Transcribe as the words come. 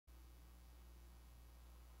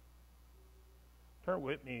Turn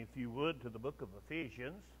with me, if you would, to the book of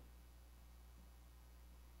Ephesians.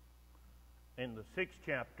 In the 6th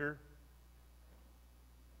chapter.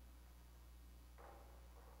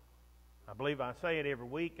 I believe I say it every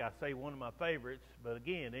week. I say one of my favorites, but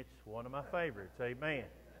again, it's one of my favorites. Amen.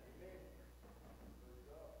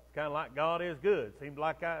 It's kind of like God is good. Seems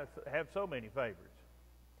like I have so many favorites.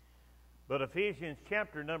 But Ephesians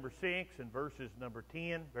chapter number 6 and verses number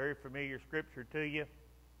 10, very familiar scripture to you.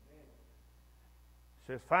 It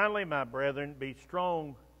says, "Finally, my brethren, be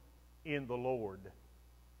strong in the Lord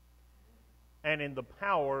and in the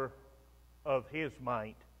power of His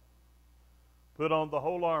might. Put on the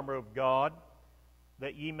whole armor of God,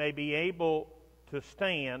 that ye may be able to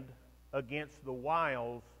stand against the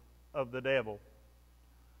wiles of the devil.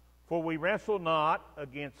 For we wrestle not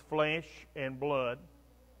against flesh and blood,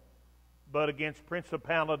 but against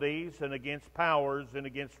principalities and against powers and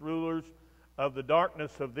against rulers of the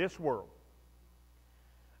darkness of this world,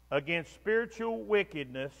 against spiritual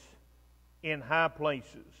wickedness in high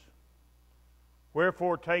places.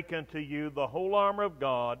 Wherefore take unto you the whole armor of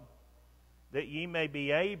God, that ye may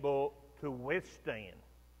be able to withstand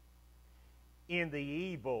in the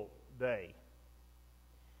evil day.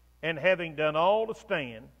 And having done all to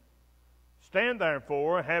stand, stand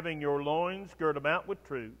therefore, having your loins girt about with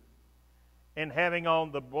truth, and having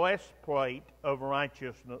on the breastplate of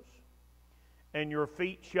righteousness, and your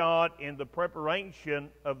feet shod in the preparation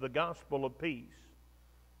of the gospel of peace.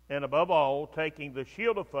 And above all, taking the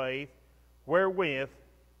shield of faith, wherewith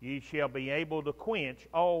ye shall be able to quench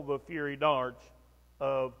all the fiery darts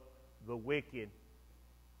of the wicked."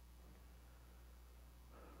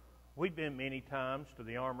 We've been many times to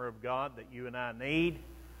the armor of God that you and I need.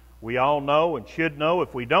 We all know and should know.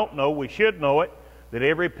 If we don't know, we should know it, that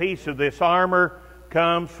every piece of this armor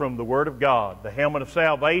comes from the Word of God. The helmet of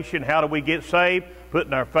salvation, how do we get saved?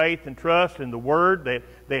 Putting our faith and trust in the Word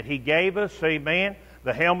that He gave us. Amen.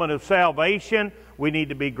 The helmet of salvation, we need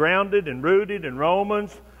to be grounded and rooted in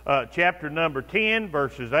Romans chapter number 10,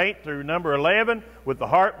 verses 8 through number 11. With the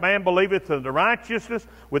heart man believeth unto righteousness,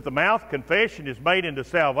 with the mouth confession is made unto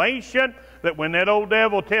salvation. That when that old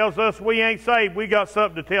devil tells us we ain't saved, we got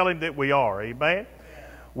something to tell him that we are. Amen.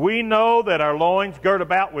 We know that our loins girt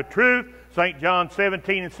about with truth. St. John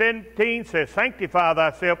 17 and 17 says, "Sanctify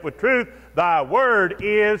thyself with truth. Thy word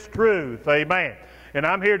is truth." Amen. And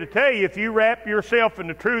I'm here to tell you, if you wrap yourself in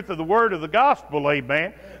the truth of the word of the gospel,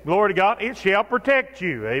 amen, glory to God, it shall protect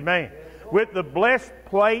you, amen. With the blessed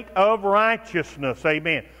plate of righteousness,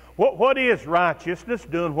 amen. What is righteousness?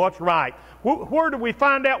 Doing what's right. Where do we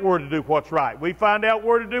find out where to do what's right? We find out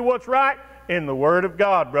where to do what's right in the Word of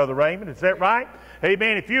God, Brother Raymond. Is that right?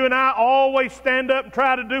 Amen. If you and I always stand up and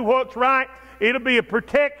try to do what's right, it'll be a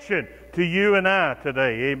protection to you and I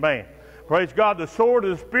today. Amen. Praise God. The sword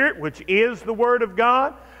of the Spirit, which is the Word of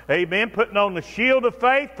God. Amen. Putting on the shield of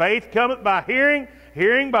faith. Faith cometh by hearing.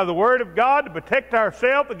 Hearing by the Word of God, to protect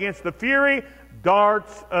ourselves against the fiery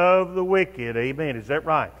darts of the wicked. Amen. Is that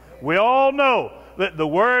right? We all know that the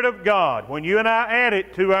Word of God, when you and I add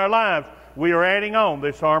it to our lives, we are adding on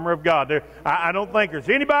this armor of God. I don't think there's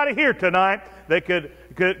anybody here tonight that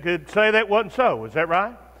could say that wasn't so. Is that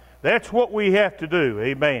right? That's what we have to do.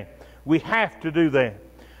 Amen. We have to do that.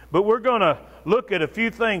 But we're going to look at a few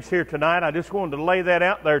things here tonight. I just wanted to lay that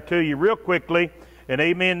out there to you real quickly. And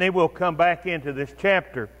amen, then we'll come back into this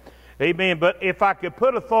chapter. Amen. But if I could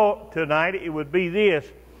put a thought tonight, it would be this.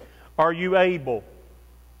 Are you able?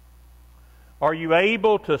 Are you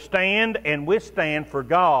able to stand and withstand for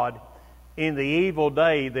God in the evil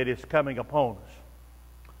day that is coming upon us?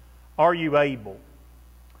 Are you able?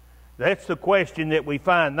 That's the question that we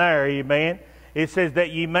find there, amen. It says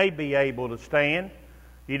that ye may be able to stand.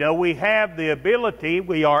 You know, we have the ability,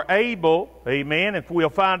 we are able, amen, if we'll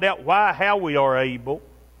find out how we are able.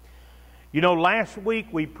 You know, last week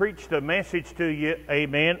we preached a message to you,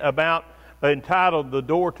 amen, about entitled The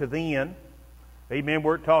Door to Then. Amen,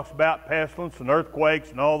 where it talks about pestilence and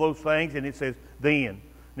earthquakes and all those things, and it says then.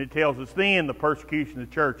 And it tells us then the persecution of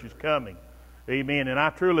the church is coming. Amen. And I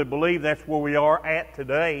truly believe that's where we are at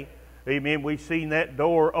today. Amen. We've seen that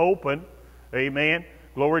door open. Amen.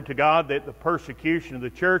 Glory to God that the persecution of the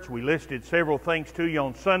church, we listed several things to you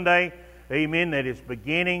on Sunday. Amen. That is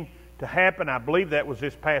beginning to happen. I believe that was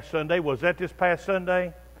this past Sunday. Was that this past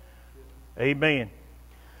Sunday? Amen.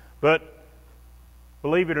 But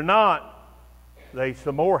believe it or not,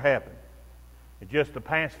 some more happened in just the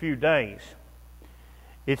past few days.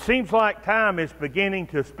 It seems like time is beginning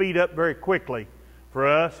to speed up very quickly for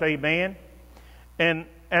us. Amen. And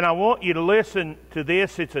I want you to listen to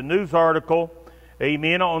this. It's a news article.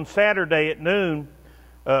 Amen. On Saturday at noon,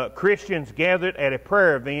 Christians gathered at a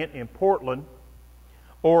prayer event in Portland.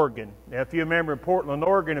 Oregon. Now, if you remember in Portland,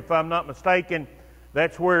 Oregon, if I'm not mistaken,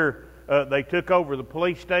 that's where they took over the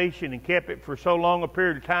police station and kept it for so long a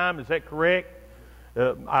period of time. Is that correct?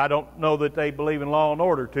 I don't know that they believe in law and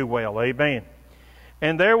order too well. Amen.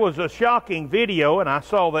 And there was a shocking video, and I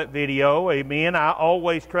saw that video. Amen. I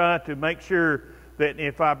always try to make sure that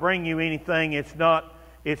if I bring you anything, it's not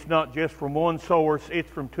just from one source, it's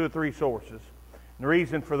from 2 or 3 sources. And the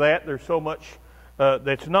reason for that, there's so much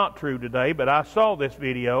that's not true today, but I saw this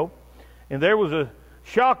video, and there was a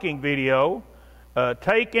shocking video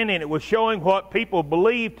taken, and it was showing what people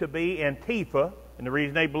believe to be Antifa. And the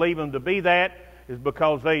reason they believe them to be that is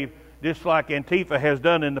because they, just like Antifa has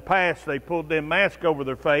done in the past, they pulled them masks over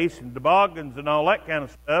their face and toboggans and all that kind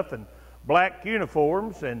of stuff and black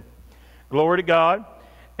uniforms, and glory to God.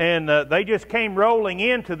 And they just came rolling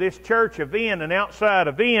into this church event, an outside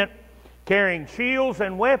event, carrying shields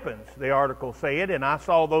and weapons, the article said. And I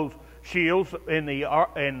saw those shields in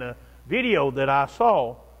the video that I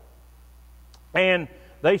saw. And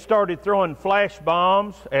they started throwing flash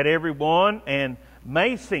bombs at everyone and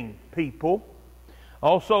macing people,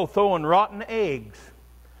 also throwing rotten eggs.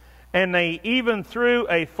 And they even threw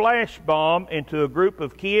a flash bomb into a group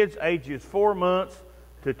of kids ages 4 months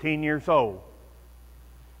to 10 years old.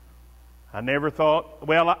 I never thought,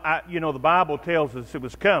 well, the Bible tells us it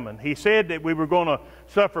was coming. He said that we were going to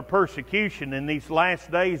suffer persecution in these last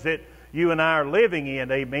days that you and I are living in,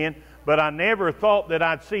 amen. But I never thought that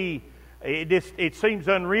I'd see, it seems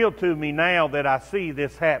unreal to me now that I see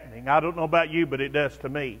this happening. I don't know about you, but it does to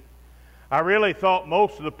me. I really thought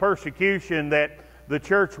most of the persecution that the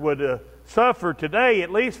church would suffer today,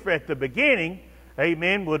 at least at the beginning,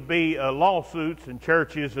 amen, would be lawsuits and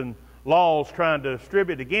churches and laws trying to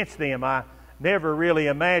distribute against them. I never really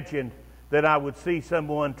imagined that I would see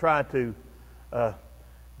someone try to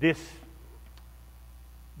get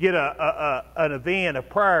an event, a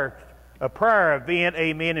prayer event,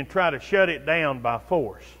 amen, and try to shut it down by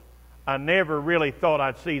force. I never really thought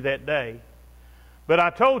I'd see that day. But I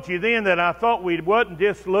told you then that I thought we wasn't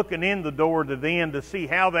just looking in the door to then to see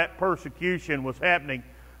how that persecution was happening,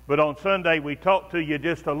 but on Sunday we talked to you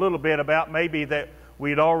just a little bit about maybe that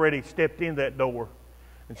we'd already stepped in that door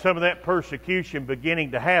and some of that persecution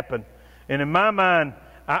beginning to happen. And in my mind,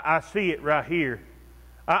 I see it right here.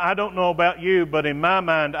 I don't know about you, but in my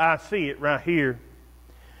mind, I see it right here.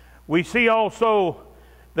 We see also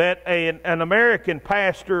that an American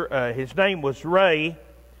pastor, his name was Ray.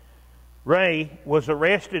 Ray was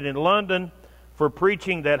arrested in London for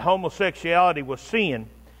preaching that homosexuality was sin.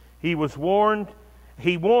 He warned,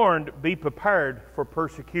 be prepared for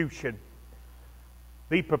persecution.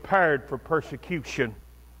 Be prepared for persecution.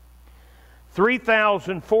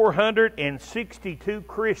 3,462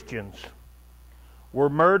 Christians were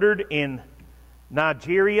murdered in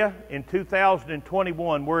Nigeria in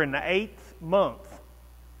 2021. We're in the 8th month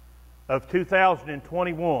of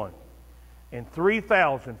 2021. And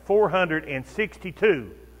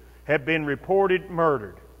 3,462 have been reported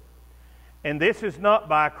murdered. And this is not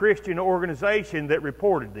by a Christian organization that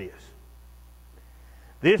reported this.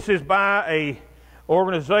 This is by a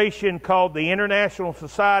organization called the International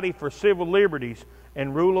Society for Civil Liberties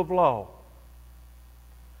and Rule of Law.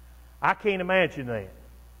 I can't imagine that.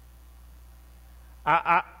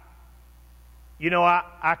 I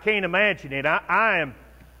can't imagine it. I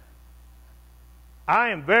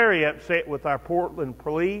am very upset with our Portland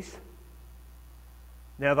police.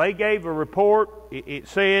 Now, they gave a report. It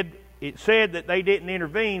said that they didn't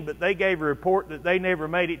intervene, but they gave a report that they never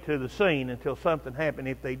made it to the scene until something happened.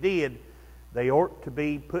 If they did, they ought to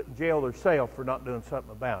be put in jail themselves for not doing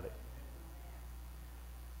something about it.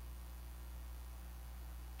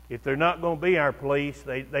 If they're not going to be our police,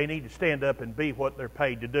 they need to stand up and be what they're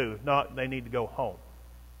paid to do. If not, they need to go home.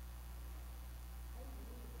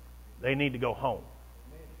 They need to go home.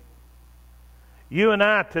 You and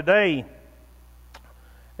I today,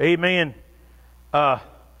 amen,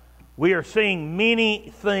 we are seeing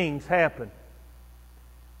many things happen.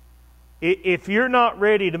 If you're not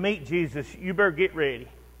ready to meet Jesus, you better get ready.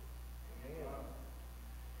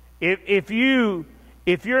 If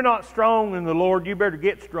you're not strong in the Lord, you better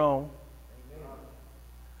get strong.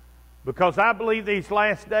 Because I believe these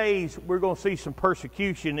last days we're going to see some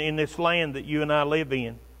persecution in this land that you and I live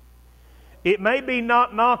in. It may be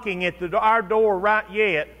not knocking at our door right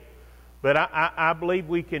yet, but I believe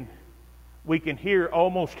we can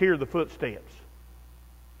almost hear the footsteps.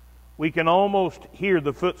 We can almost hear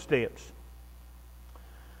the footsteps.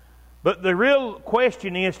 But the real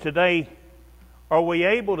question is today, are we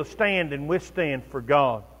able to stand and withstand for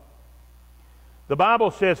God? The Bible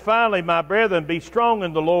says, finally, my brethren, be strong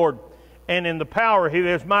in the Lord and in the power of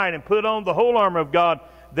His might, and put on the whole armor of God,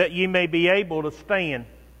 that ye may be able to stand.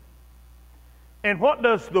 And what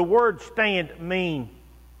does the word stand mean?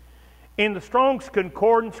 In the Strong's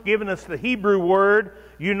Concordance, giving us the Hebrew word,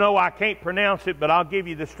 you know I can't pronounce it, but I'll give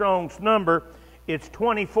you the Strong's number. It's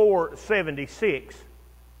 2476.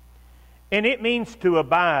 And it means to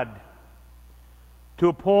abide, to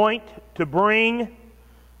appoint, to bring,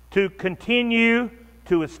 to continue,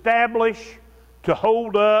 to establish, to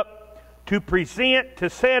hold up, to present, to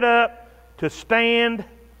set up, to stand,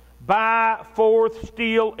 by, forth,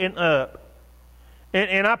 still, and up.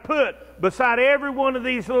 And I put beside every one of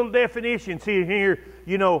these little definitions here,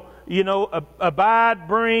 abide,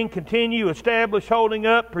 bring, continue, establish, holding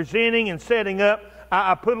up, presenting, and setting up.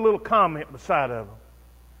 I put a little comment beside of them.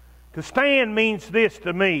 To stand means this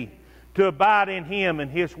to me, to abide in Him and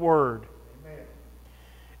His Word. Amen.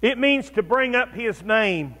 It means to bring up His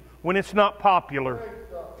name when it's not popular.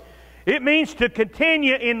 It means to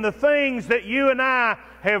continue in the things that you and I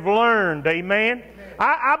have learned. Amen.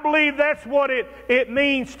 I believe that's what it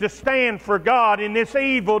means to stand for God in this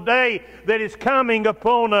evil day that is coming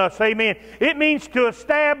upon us. Amen. It means to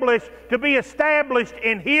be established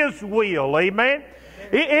in His will. Amen.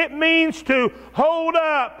 It means to hold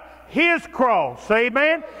up His cross.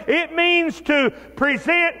 Amen. It means to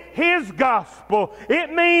present His gospel.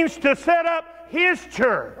 It means to set up His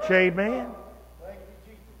church. Amen.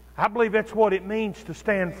 I believe that's what it means to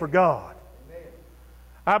stand for God.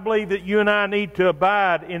 I believe that you and I need to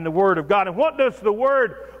abide in the Word of God. And what does the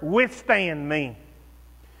word withstand mean?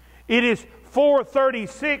 It is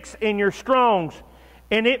 436 in your Strong's,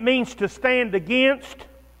 and it means to stand against,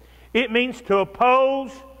 it means to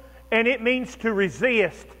oppose, and it means to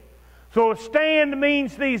resist. So a stand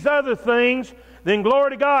means these other things. Then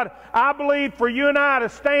glory to God, I believe for you and I to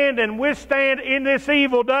stand and withstand in this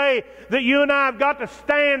evil day, that you and I have got to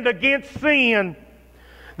stand against sin.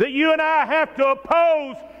 That you and I have to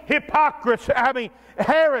oppose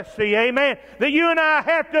heresy, amen. That you and I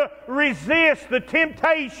have to resist the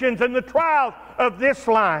temptations and the trials of this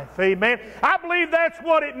life, amen. I believe that's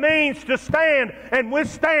what it means to stand and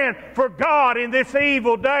withstand for God in this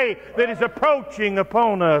evil day that is approaching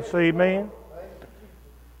upon us, amen.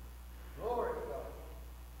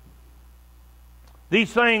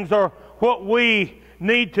 These things are what we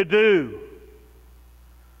need to do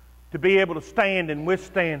to be able to stand and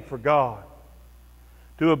withstand for God,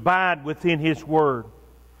 to abide within His Word.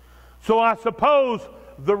 So I suppose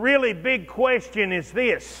the really big question is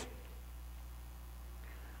this: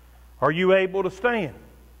 are you able to stand?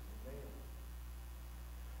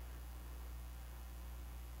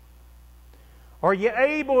 Are you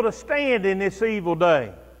able to stand in this evil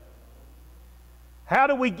day? How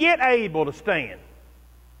do we get able to stand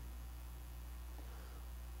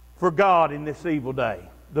for God in this evil day?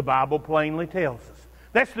 The Bible plainly tells us.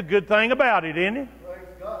 That's the good thing about it, isn't it? Praise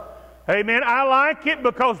God. Amen. I like it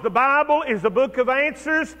because the Bible is a book of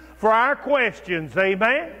answers for our questions.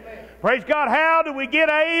 Amen. Amen. Praise God. How do we get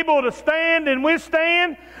able to stand and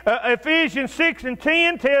withstand? Ephesians 6 and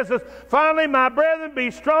 10 tells us, finally, my brethren, be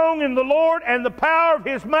strong in the Lord and the power of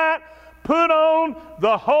His might. Put on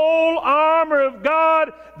the whole armor of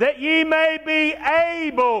God that ye may be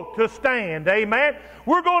able to stand. Amen.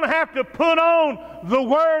 We're going to have to put on the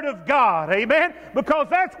Word of God. Amen. Because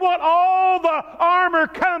that's what all the armor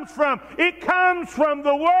comes from. It comes from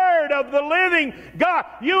the Word of the living God.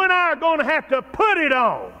 You and I are going to have to put it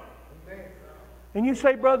on. And you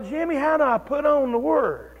say, Brother Jimmy, how do I put on the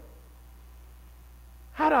Word?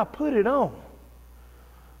 How do I put it on?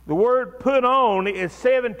 The word put on is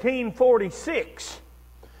 1746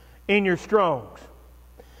 in your Strong's.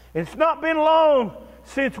 It's not been long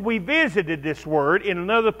since we visited this word in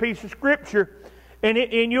another piece of Scripture, and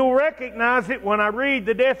you'll recognize it when I read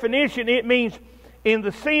the definition. It means in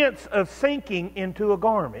the sense of sinking into a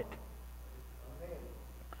garment.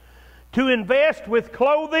 To invest with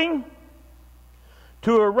clothing,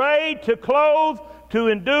 to array, to clothe, to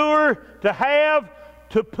endure, to have,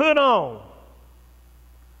 to put on.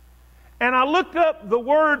 And I looked up the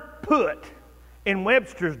word put in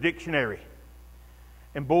Webster's dictionary.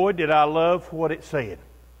 And boy, did I love what it said.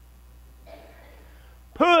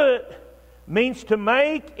 Put means to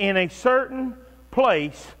make in a certain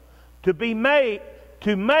place, to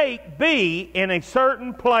make be in a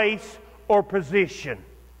certain place or position.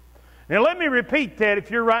 Now let me repeat that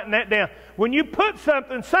if you're writing that down. When you put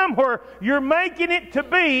something somewhere, you're making it to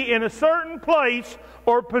be in a certain place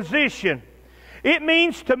or position. It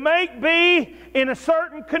means to make be in a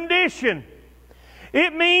certain condition.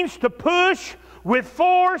 It means to push with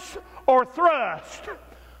force or thrust.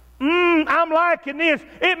 I'm liking this.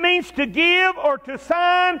 It means to give or to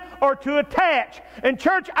sign or to attach. And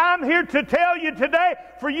church, I'm here to tell you today,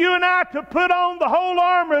 for you and I to put on the whole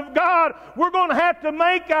armor of God, we're going to have to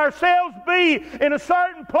make ourselves be in a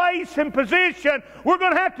certain place and position. We're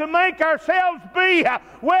going to have to make ourselves be,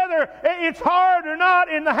 whether it's hard or not,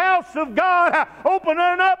 in the house of God,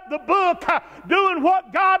 opening up the book, doing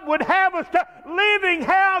what God would have us to, living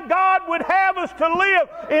how God would have us to live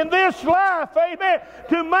in this life, amen,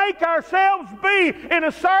 to make ourselves be in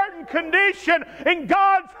a certain condition in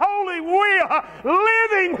God's holy will,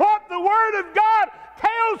 living what the Word of God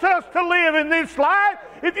tells us to live in this life.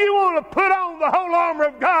 If you want to put on the whole armor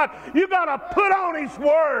of God, you got to put on His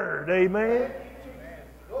Word, amen.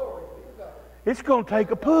 It's going to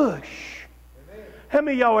take a push. How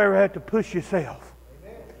many of y'all ever had to push yourself?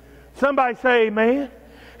 Somebody say amen.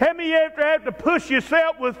 How many of you have to push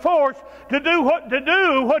yourself with force to do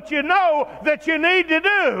what you know that you need to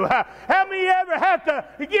do? How many of you ever have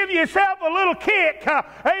to give yourself a little kick,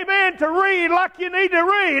 amen, to read like you need to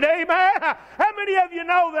read, amen? How many of you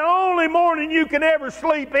know the only morning you can ever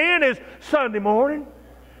sleep in is Sunday morning?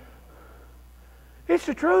 It's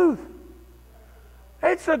the truth.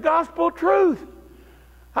 It's the gospel truth.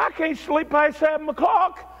 I can't sleep past 7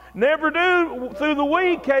 o'clock. Never do through the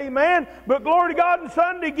week, amen. But glory to God, and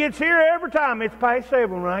Sunday gets here every time. It's past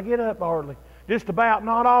 7 when I get up hardly. Just about,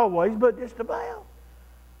 not always, but just about.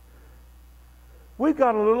 We've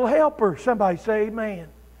got a little helper. Somebody say amen.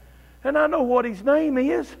 And I know what his name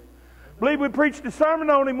is. I believe we preached a sermon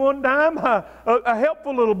on him one time. A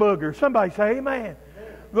helpful little booger. Somebody say amen.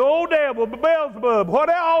 The old devil, Beelzebub, what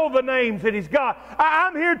all the names that he's got.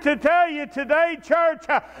 I'm here to tell you today, church,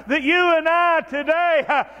 that you and I today,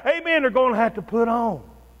 amen, are going to have to put on.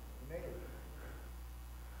 Amen.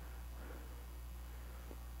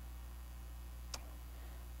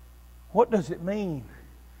 What does it mean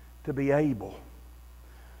to be able?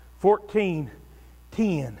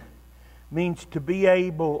 14:10 means to be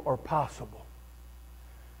able or possible.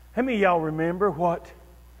 How many of y'all remember what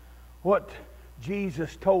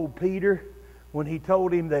Jesus told Peter when He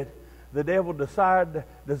told him that the devil desired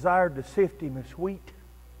to sift him as wheat?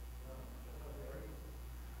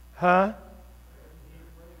 Huh?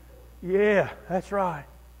 Yeah, that's right.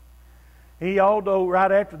 He, although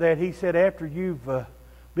right after that, He said, after you've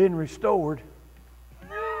been restored.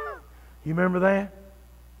 You remember that?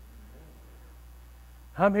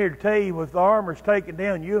 I'm here to tell you, with the armor's taken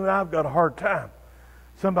down, you and I have got a hard time.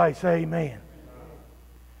 Somebody say amen.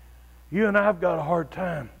 You and I have got a hard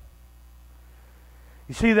time.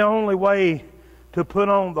 You see, the only way to put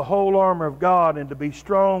on the whole armor of God and to be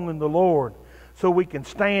strong in the Lord so we can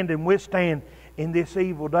stand and withstand in this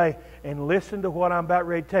evil day. And listen to what I'm about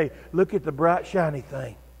ready to tell you. Look at the bright, shiny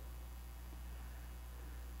thing.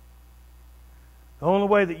 The only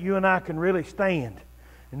way that you and I can really stand,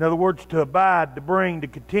 in other words, to abide, to bring, to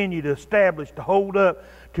continue, to establish, to hold up,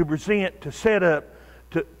 to present, to set up,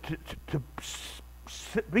 to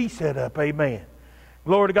be set up, amen.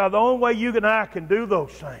 Glory to God. The only way you and I can do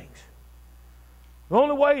those things, the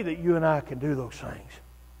only way that you and I can do those things,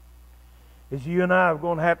 is you and I are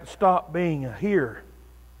going to have to stop being a hearer.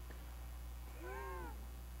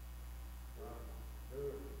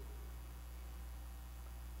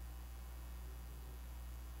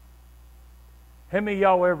 How many of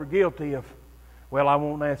y'all ever guilty of, well, I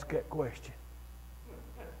won't ask that question.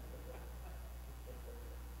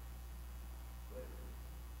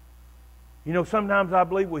 You know, sometimes I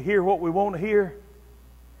believe we hear what we want to hear.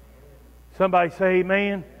 Somebody say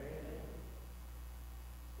amen.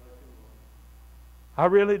 I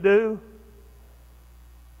really do.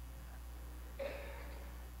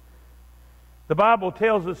 The Bible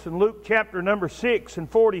tells us in Luke chapter number 6 and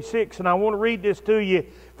 46, and I want to read this to you.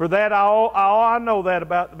 For that, I know that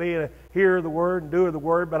about being a hearer of the Word and doer of the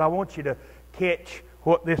Word, but I want you to catch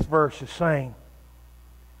what this verse is saying.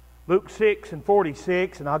 Luke 6 and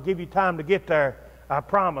 46, and I'll give you time to get there. I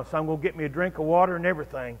promise. I'm going to get me a drink of water and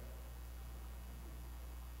everything.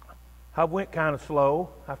 I went kind of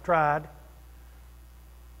slow. I've tried.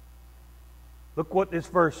 Look what this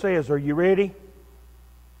verse says. Are you ready?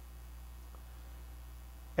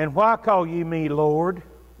 And why call ye me Lord,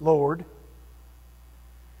 Lord?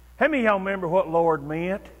 How many of y'all remember what Lord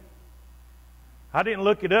meant? I didn't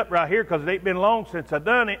look it up right here because it ain't been long since I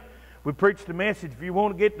done it. We preached the message, if you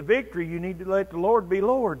want to get the victory, you need to let the Lord be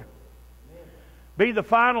Lord. Amen. Be the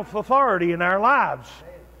final authority in our lives.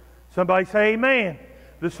 Amen. Somebody say amen.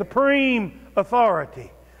 The supreme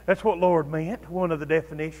authority. That's what Lord meant, one of the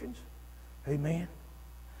definitions. Amen.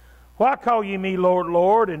 Why call ye me Lord,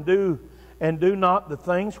 Lord, and do not the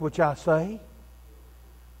things which I say?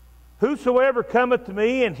 Whosoever cometh to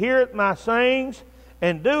me and heareth my sayings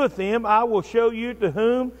and doeth them, I will show you to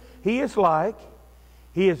whom he is like.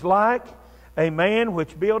 He is like a man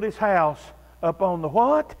which built his house upon the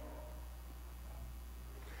what?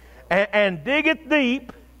 And diggeth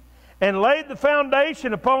deep, and laid the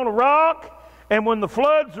foundation upon a rock. And when the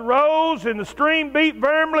floods arose, and the stream beat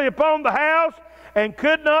firmly upon the house, and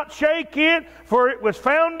could not shake it, for it was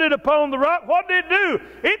founded upon the rock. What did it do?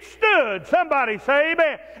 It stood. Somebody say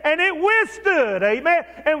amen. And it withstood. Amen.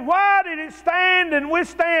 And why did it stand and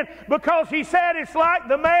withstand? Because he said it's like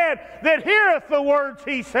the man that heareth the words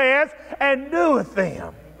he says and doeth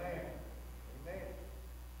them.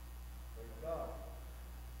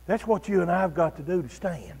 That's what you and I have got to do to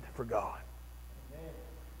stand for God.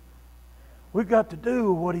 We've got to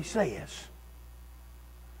do what he says.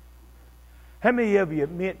 How many of you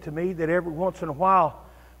admit to me that every once in a while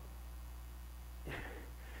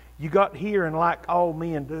you got hearing like all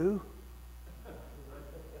men do?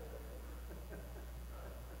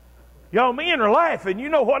 Y'all men are laughing. You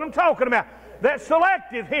know what I'm talking about. That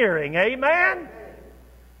selective hearing. Amen?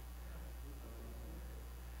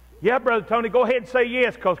 Yeah, Brother Tony, go ahead and say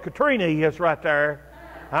yes, because Katrina is right there.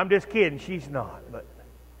 I'm just kidding. She's not. But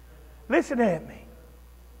listen at me.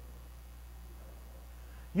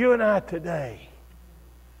 You and I today,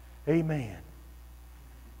 amen.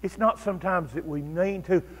 It's not sometimes that we mean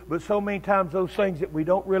to, but so many times those things that we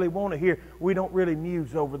don't really want to hear, we don't really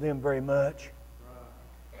muse over them very much.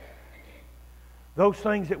 Those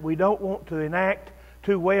things that we don't want to enact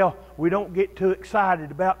too well, we don't get too excited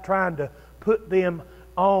about trying to put them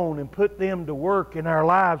on and put them to work in our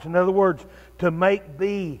lives. In other words, to make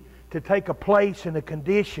be, to take a place in a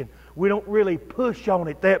condition. We don't really push on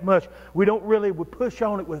it that much. We don't really push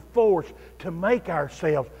on it with force to make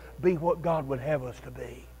ourselves be what God would have us to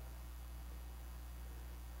be.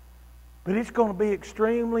 But it's going to be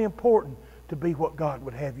extremely important to be what God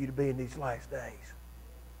would have you to be in these last days.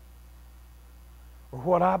 Or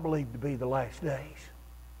what I believe to be the last days.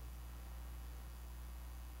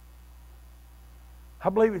 I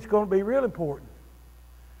believe it's going to be real important.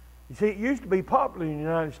 You see, it used to be popular in the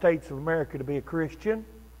United States of America to be a Christian.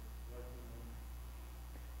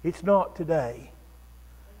 It's not today.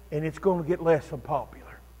 And it's going to get less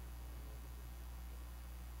unpopular.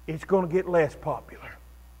 It's going to get less popular.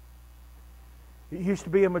 It used to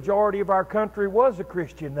be a majority of our country was a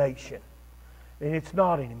Christian nation. And it's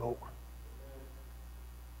not anymore.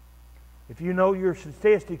 If you know your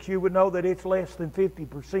statistics, you would know that it's less than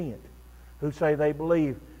 50% who say they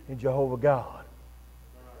believe in Jehovah God.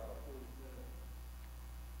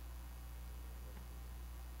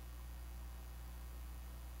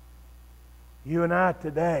 You and I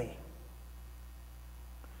today,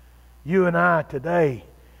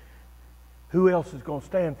 who else is going to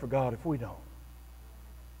stand for God if we don't?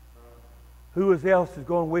 Who else is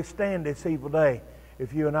going to withstand this evil day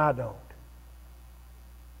if you and I don't?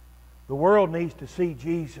 The world needs to see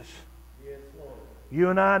Jesus. Yes, Lord. You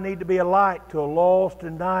and I need to be a light to a lost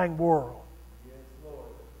and dying world. Yes, Lord.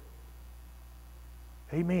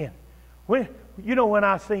 Amen. When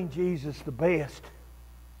I seen Jesus the best,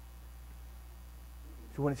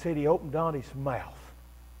 so when it said he opened Donnie's mouth.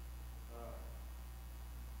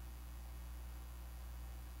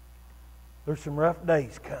 There's some rough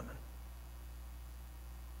days coming.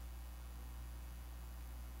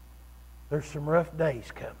 There's some rough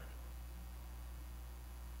days coming.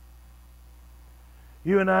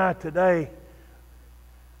 You and I today,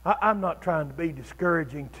 I'm not trying to be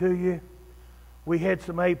discouraging to you. We had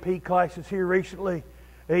some AP classes here recently,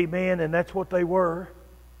 amen, and that's what they were.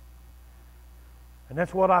 And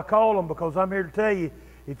that's what I call them, because I'm here to tell you,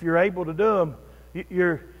 if you're able to do them,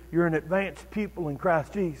 you're an advanced pupil in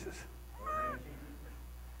Christ Jesus.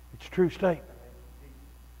 It's a true statement.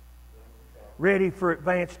 Ready for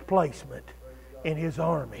advanced placement in His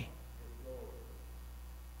army.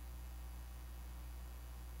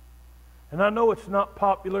 And I know it's not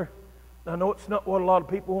popular. I know it's not what a lot of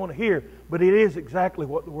people want to hear, but it is exactly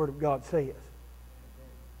what the Word of God says.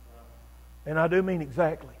 And I do mean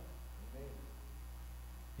exactly.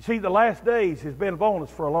 You see, the last days has been upon us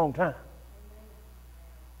for a long time.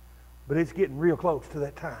 But it's getting real close to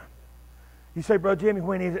that time. You say, Brother Jimmy,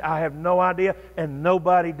 when is it? I have no idea, and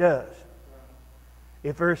nobody does.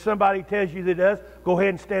 If there's somebody who tells you that does, go ahead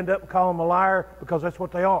and stand up and call them a liar, because that's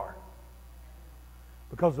what they are.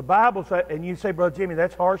 Because the Bible says, and you say, Brother Jimmy,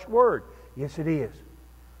 that's a harsh word. Yes, it is.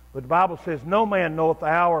 But the Bible says, no man knoweth the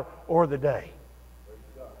hour or the day.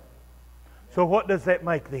 So what does that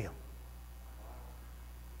make them?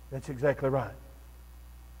 That's exactly right.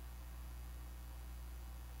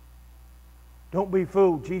 Don't be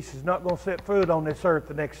fooled. Jesus is not going to set foot on this earth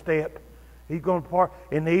the next step. He's going to part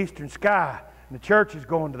in the eastern sky, and the church is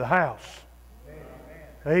going to the house.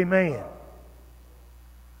 Amen.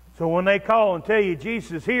 So when they call and tell you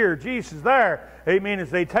Jesus is here, Jesus is there, amen,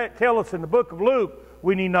 as they tell us in the book of Luke,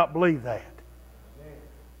 we need not believe that.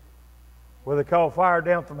 Whether they call fire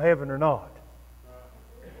down from heaven or not.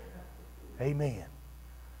 Amen.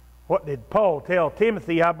 What did Paul tell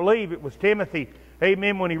Timothy? I believe it was Timothy,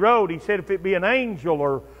 amen, when he wrote, he said, if it be an angel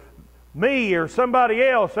or me or somebody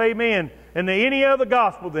else, amen, and any other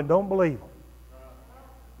gospel, then don't believe them.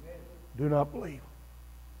 Do not believe them.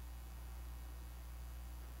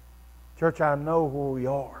 Church, I know where we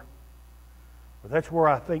are, but that's where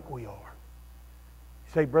I think we are.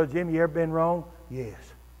 You say, Brother Jimmy, you ever been wrong? Yes.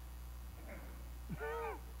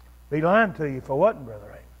 Be lying to you if I wasn't, Brother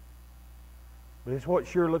Amos. But it's what it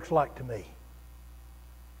sure looks like to me.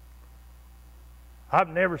 I've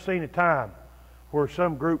never seen a time where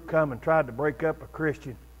some group come and tried to break up a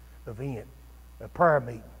Christian event, a prayer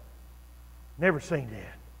meeting. Never seen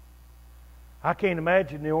that. I can't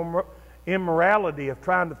imagine the immorality of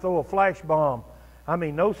trying to throw a flash bomb. I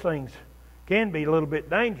mean, those things can be a little bit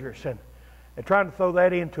dangerous, and trying to throw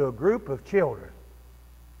that into a group of children.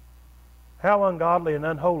 How ungodly and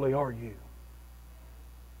unholy are you?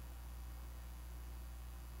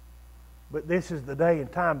 But this is the day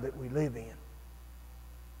and time that we live in.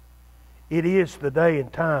 It is the day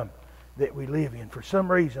and time that we live in. For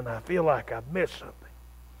some reason, I feel like I've missed something.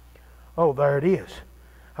 Oh, there it is.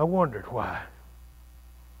 I wondered why.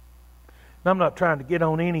 And I'm not trying to get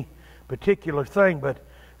on any particular thing, but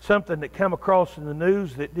something that came across in the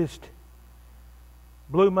news that just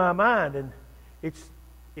blew my mind. And it's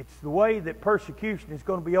the way that persecution is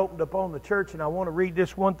going to be opened up on the church. And I want to read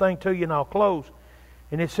this one thing to you, and I'll close.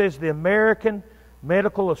 And it says the American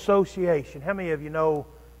Medical Association. How many of you know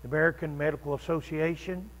the American Medical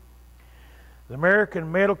Association? The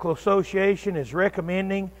American Medical Association is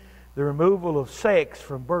recommending the removal of sex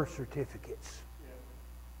from birth certificates.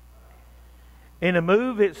 In a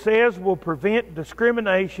move, it says, will prevent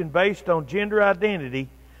discrimination based on gender identity,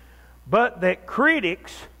 but that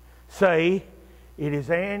critics say it is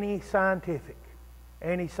anti-scientific,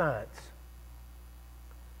 anti-science.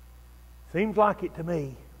 Seems like it to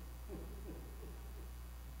me.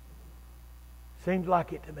 Seems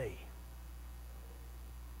like it to me.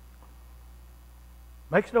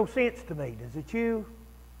 Makes no sense to me. Does it you?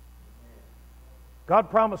 God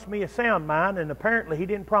promised me a sound mind, and apparently He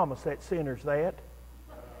didn't promise that sinners that.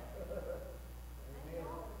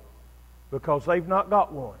 Because they've not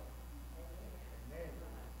got one.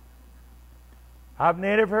 I've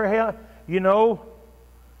never had,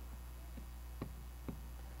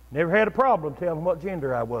 never had a problem telling what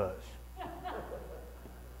gender I was.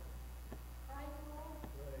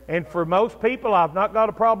 And for most people, I've not got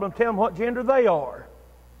a problem telling what gender they are.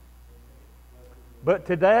 But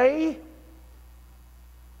today,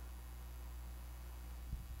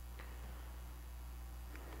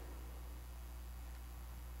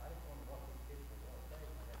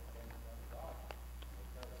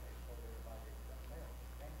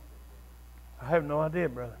 I have no idea,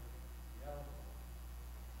 brother.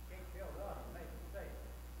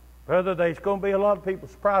 Brother, there's going to be a lot of people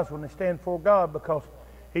surprised when they stand before God, because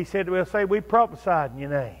He said, we'll say, we prophesied in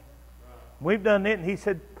your name. We've done it, and He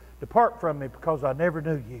said, depart from me, because I never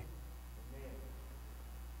knew you.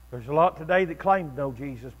 There's a lot today that claim to know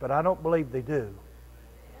Jesus, but I don't believe they do.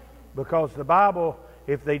 Because the Bible,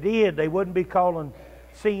 if they did, they wouldn't be calling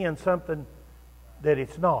sin something that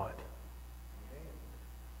it's not.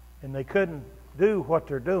 And they couldn't do what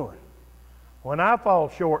they're doing. When I fall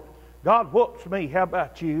short, God whoops me. How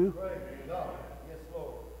about you?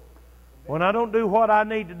 When I don't do what I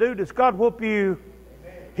need to do, does God whoop you?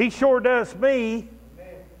 He sure does me.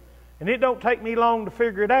 And it don't take me long to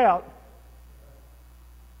figure it out.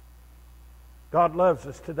 God loves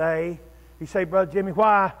us today. You say, Brother Jimmy,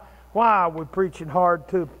 why are we preaching hard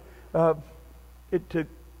to the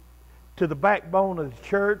backbone of the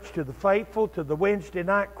church, to the faithful, to the Wednesday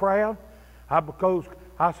night crowd?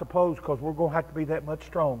 I suppose because we're going to have to be that much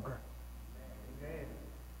stronger. Amen.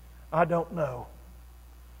 I don't know.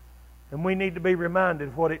 And we need to be reminded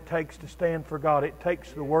of what it takes to stand for God. It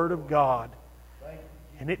takes the Word of God.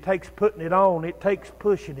 And it takes putting it on. It takes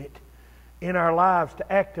pushing it in our lives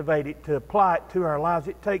to activate it, to apply it to our lives.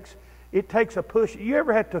 It takes a push. You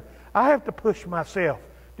ever I have to push myself.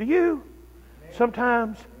 Do you?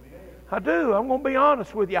 Sometimes. I do. I'm going to be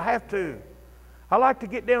honest with you. I have to. I like to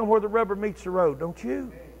get down where the rubber meets the road, don't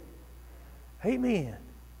you? Amen.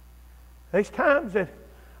 There's times that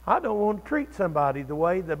I don't want to treat somebody the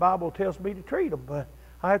way the Bible tells me to treat them, but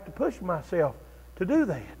I have to push myself to do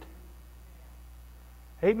that.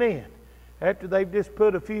 Amen. After they've just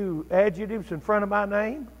put a few adjectives in front of my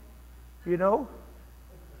name, you know,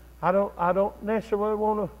 I don't necessarily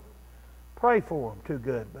want to pray for them too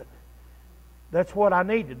good, but that's what I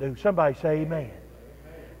need to do. Somebody say amen.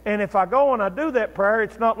 And if I go and I do that prayer,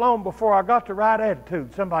 it's not long before I got the right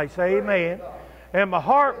attitude. Somebody say amen. And my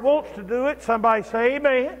heart wants to do it. Somebody say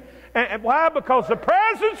amen. And why? Because the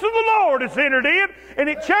presence of the Lord has entered in, and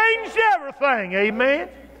it changed everything. Amen.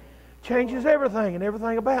 Changes everything and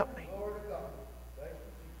everything about me.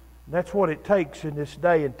 And that's what it takes in this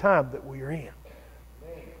day and time that we are in.